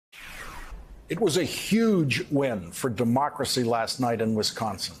It was a huge win for democracy last night in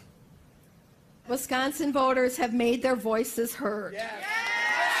Wisconsin. Wisconsin voters have made their voices heard. Yes.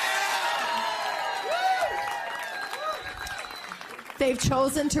 They've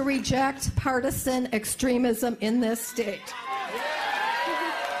chosen to reject partisan extremism in this state.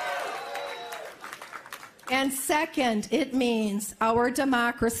 And second, it means our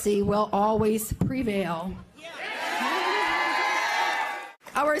democracy will always prevail.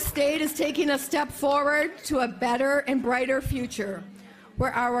 Our state is taking a step forward to a better and brighter future,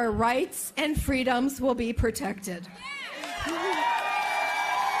 where our rights and freedoms will be protected.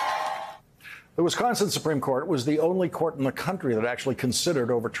 The Wisconsin Supreme Court was the only court in the country that actually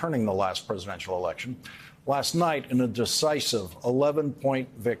considered overturning the last presidential election. Last night, in a decisive 11-point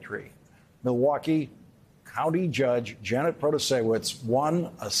victory, Milwaukee County Judge Janet Protasiewicz won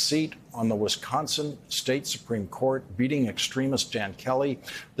a seat on the Wisconsin State Supreme Court, beating extremist Dan Kelly.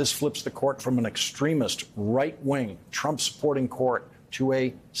 This flips the court from an extremist, right-wing, Trump-supporting court to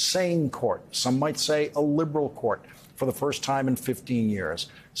a sane court, some might say a liberal court, for the first time in 15 years.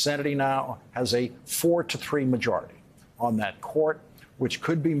 Sanity now has a 4-3 majority on that court, which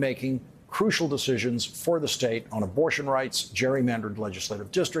could be making crucial decisions for the state on abortion rights, gerrymandered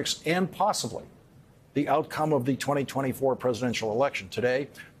legislative districts, and possibly the outcome of the 2024 presidential election. Today,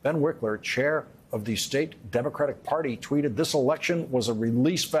 Ben Wikler, chair of the state Democratic Party, tweeted this election was a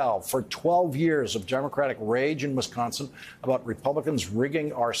release valve for 12 years of Democratic rage in Wisconsin about Republicans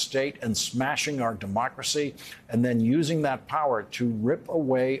rigging our state and smashing our democracy, and then using that power to rip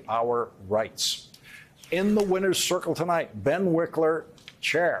away our rights. In the winner's circle tonight, Ben Wikler,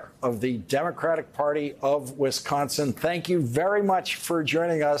 chair of the Democratic Party of Wisconsin. Thank you very much for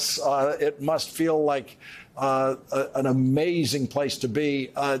joining us. It must feel like an amazing place to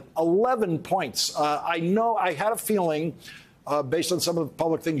be. 11 points. I know I had a feeling, based on some of the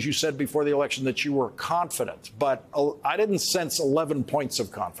public things you said before the election, that you were confident, but I didn't sense 11 points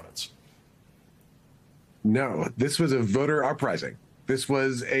of confidence. No, this was a voter uprising. This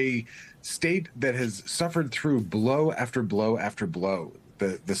was a state that has suffered through blow after blow after blow.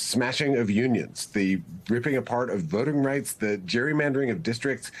 The smashing of unions, the ripping apart of voting rights, the gerrymandering of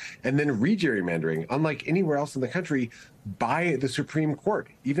districts, and then re-gerrymandering, unlike anywhere else in the country, by the Supreme Court.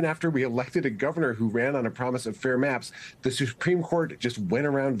 Even after we elected a governor who ran on a promise of fair maps, the Supreme Court just went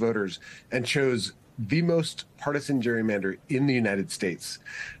around voters and chose the most partisan gerrymander in the United States.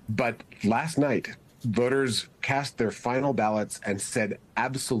 But last night, voters cast their final ballots and said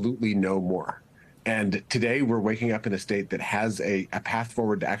absolutely no more. And today we're waking up in a state that has a path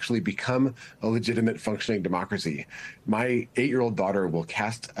forward to actually become a legitimate functioning democracy. My 8-year-old daughter will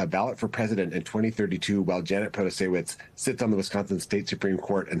cast a ballot for president in 2032 while Janet Protasiewicz sits on the Wisconsin State Supreme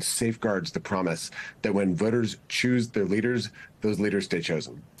Court and safeguards the promise that when voters choose their leaders, those leaders stay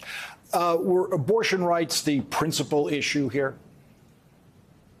chosen. Were abortion rights the principal issue here?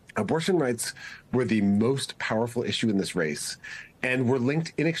 Abortion rights were the most powerful issue in this race, and were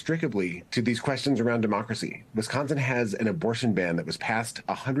linked inextricably to these questions around democracy. Wisconsin has an abortion ban that was passed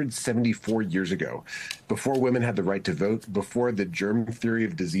 174 years ago, before women had the right to vote, before the germ theory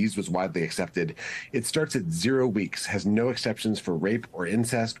of disease was widely accepted. It starts at 0 weeks, has no exceptions for rape or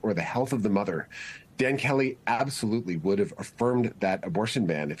incest or the health of the mother. Dan Kelly absolutely would have affirmed that abortion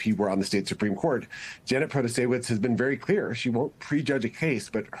ban if he were on the state Supreme Court. Janet Protasiewicz has been very clear. She won't prejudge a case,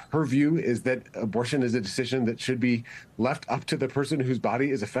 but her view is that abortion is a decision that should be left up to the person whose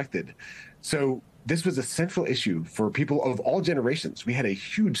body is affected. So this was a central issue for people of all generations. We had a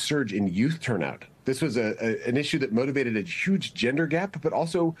huge surge in youth turnout. This was an issue that motivated a huge gender gap, but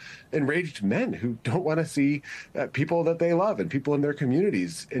also enraged men who don't want to see people that they love and people in their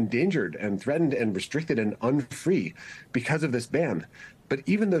communities endangered and threatened and restricted and unfree because of this ban. But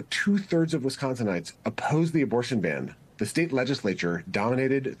even though 2/3 of Wisconsinites oppose the abortion ban, the state legislature,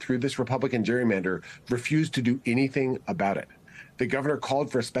 dominated through this Republican gerrymander, refused to do anything about it. The governor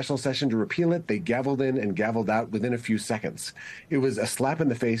called for a special session to repeal it. They gavelled in and gavelled out within a few seconds. It was a slap in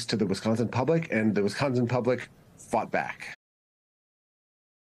the face to the Wisconsin public, and the Wisconsin public fought back.